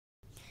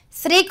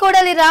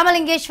శ్రీకోడలి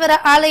రామలింగేశ్వర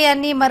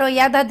ఆలయాన్ని మరో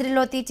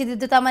యాదాద్రిలో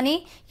తీర్చిదిద్దుతామని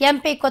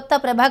ఎంపీ కొత్త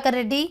ప్రభాకర్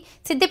రెడ్డి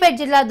సిద్దిపేట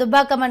జిల్లా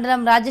దుబ్బాక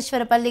మండలం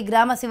రాజేశ్వరపల్లి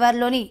గ్రామ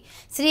శివారులోని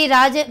శ్రీ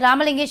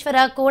రామలింగేశ్వర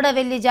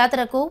కుడవెల్లి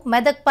జాతరకు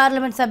మెదక్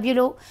పార్లమెంట్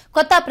సభ్యులు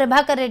కొత్త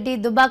ప్రభాకర్ రెడ్డి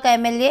దుబ్బాక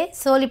ఎమ్మెల్యే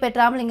సోలిపేట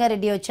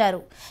రామలింగారెడ్డి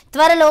వచ్చారు.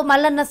 త్వరలో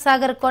మల్లన్న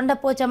సాగర్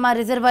కొండపోచమ్మ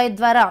రిజర్వాయర్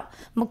ద్వారా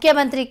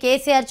ముఖ్యమంత్రి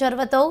కేసీఆర్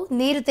చొరవతో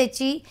నీరు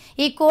తెచ్చి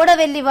ఈ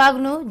కుడవెల్లి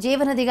వాగును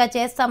జీవనదిగా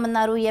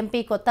చేస్తామన్నారు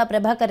ఎంపీ కొత్త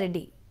ప్రభాకర్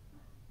రెడ్డి.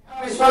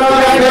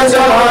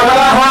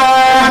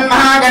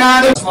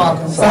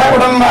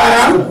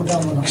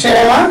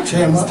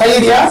 क्षेम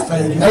स्थैर्य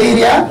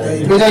धैर्य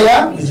विजय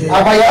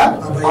अभय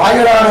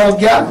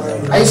आयुरारोग्य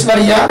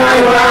ऐश्वर्य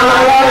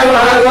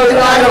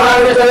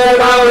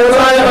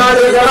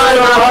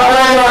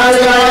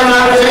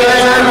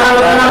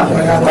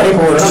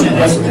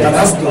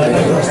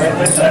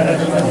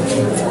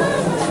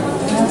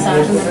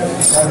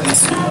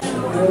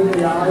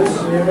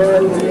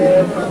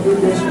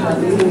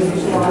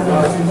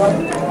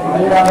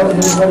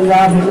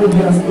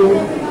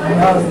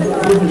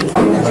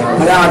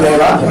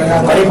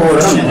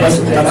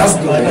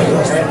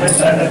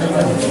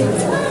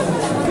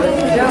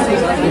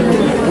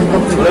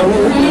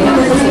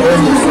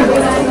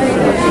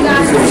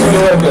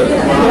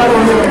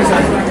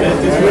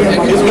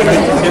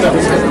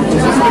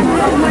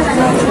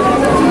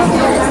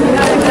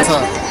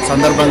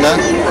సందర్భంగా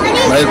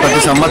మరి ప్రతి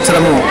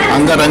సంవత్సరము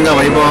అంగరంగ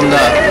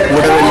వైభవంగా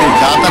కుడవెల్లి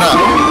జాతర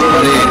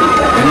మరి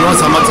ఎన్నో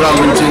సంవత్సరాల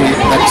నుంచి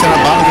దక్షిణ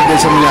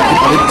భారతదేశంలో అతి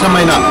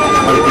పవిత్రమైన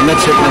మరి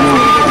పుణ్యక్షేత్రము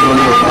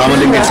ఈరోజు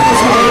రామలింగేశ్వర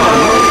స్వామి.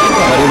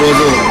 మరి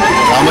ఈరోజు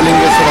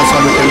రామలింగేశ్వర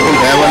స్వామి టెంపుల్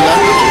దయ వల్ల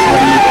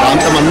మరి ఈ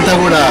ప్రాంతం అంతా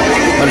కూడా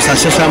మరి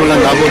సస్యశ్యామలం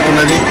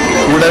కాబోతున్నది.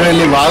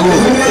 కుడవెల్లి వాగు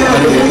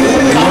మరి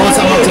ఎన్నో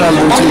సంవత్సరాల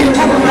నుంచి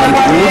మరి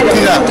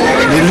పూర్తిగా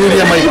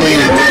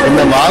నిర్వీర్యమైపోయి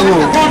ఉన్న వాగు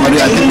మరి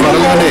అతి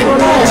త్వరలోనే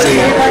మరి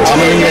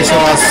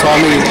రామలింగేశ్వర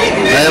స్వామి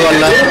దయ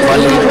వల్ల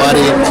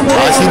వారి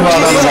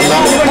ఆశీర్వాదాల వల్ల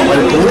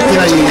మరి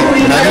పూర్తిగా ఈ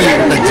నది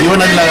ఒక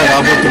జీవనదిలాగా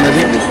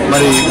రాబోతున్నది.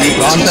 మరి ఈ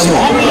ప్రాంతము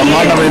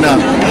బ్రహ్మాండమైన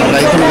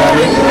రైతులు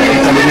కానీ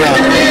ఇక్కడ ఉన్న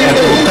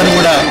ప్రతి ఒక్కరు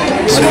కూడా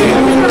మరి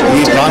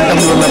ఈ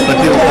ప్రాంతంలో ఉన్న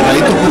ప్రతి ఒక్క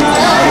రైతుకు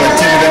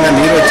వచ్చే విధంగా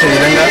నీరు వచ్చే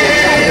విధంగా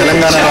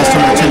తెలంగాణ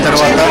రాష్ట్రం వచ్చిన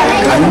తర్వాత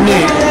అన్ని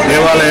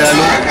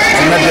దేవాలయాలు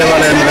చిన్న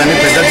దేవాలయాలు కానీ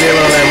పెద్ద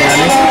దేవాలయాలు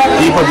కానీ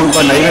దీపధూప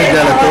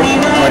నైవేద్యాలతో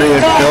మరి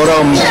గౌరవ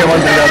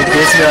ముఖ్యమంత్రి గారు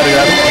కేసీఆర్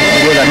గారు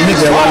ఈరోజు అన్ని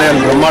దేవాలయాలు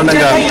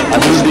బ్రహ్మాండంగా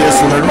అభివృద్ధి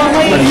చేస్తున్నాడు.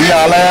 మరి ఈ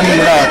ఆలయాన్ని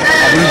కూడా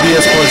అభివృద్ధి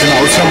చేసుకోవాల్సిన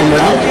అవసరం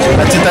ఉన్నది.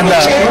 ఖచ్చితంగా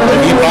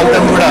ఈ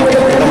ప్రాంతం కూడా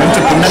ఒక మంచి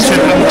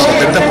పుణ్యక్షేత్రంగా, ఒక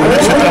పెద్ద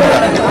పుణ్యక్షేత్రంగా,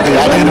 ఒక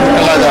యాదగిరి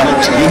గుట్టలాగా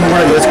దీన్ని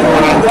కూడా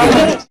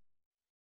చేసుకోవడానికి